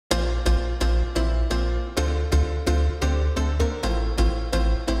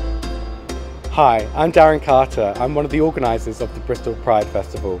Hi, I'm Darren Carter. I'm one of the organisers of the Bristol Pride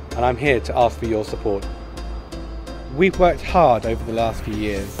Festival, and I'm here to ask for your support. We've worked hard over the last few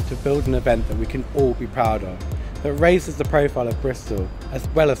years to build an event that we can all be proud of, that raises the profile of Bristol as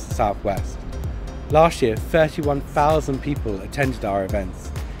well as the South West. Last year, 31,000 people attended our events,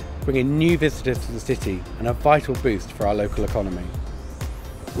 bringing new visitors to the city and a vital boost for our local economy.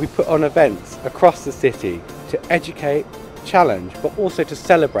 We put on events across the city to educate, challenge, but also to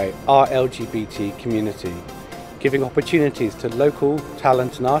celebrate our LGBT community, giving opportunities to local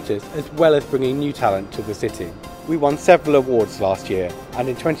talent and artists as well as bringing new talent to the city. We won several awards last year, and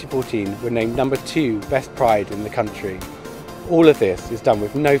in 2014 were named number 2 Best Pride in the country. All of this is done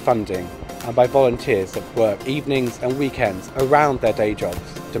with no funding and by volunteers that work evenings and weekends around their day jobs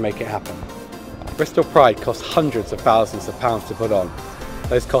to make it happen. Bristol Pride costs hundreds of thousands of pounds to put on.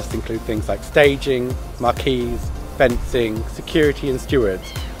 Those costs include things like staging, marquees, fencing, security and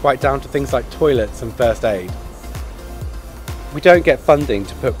stewards, right down to things like toilets and first aid. We don't get funding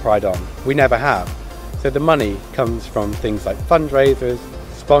to put Pride on, we never have, so the money comes from things like fundraisers,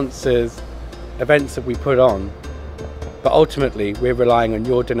 sponsors, events that we put on, but ultimately we're relying on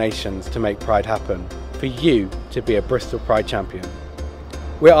your donations to make Pride happen, for you to be a Bristol Pride champion.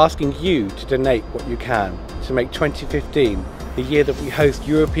 We're asking you to donate what you can to make 2015, the year that we host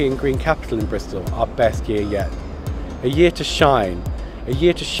European Green Capital in Bristol, our best year yet. A year to shine, a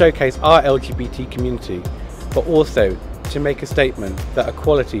year to showcase our LGBT community, but also to make a statement that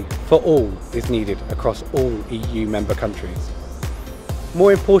equality for all is needed across all EU member countries.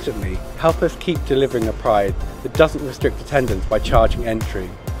 More importantly, help us keep delivering a Pride that doesn't restrict attendance by charging entry,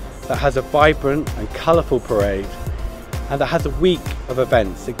 that has a vibrant and colourful parade, and that has a week of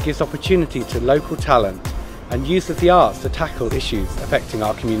events that gives opportunity to local talent and uses the arts to tackle issues affecting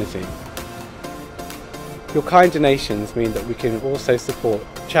our community. Your kind donations mean that we can also support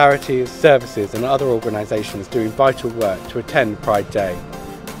charities, services and other organisations doing vital work to attend Pride Day,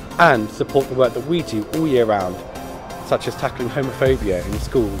 and support the work that we do all year round, such as tackling homophobia in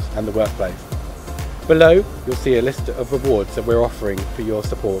schools and the workplace. Below, you'll see a list of awards that we're offering for your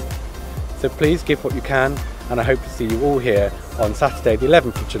support. So please give what you can, and I hope to see you all here on Saturday the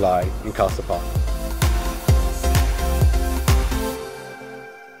 11th of July in Castle Park.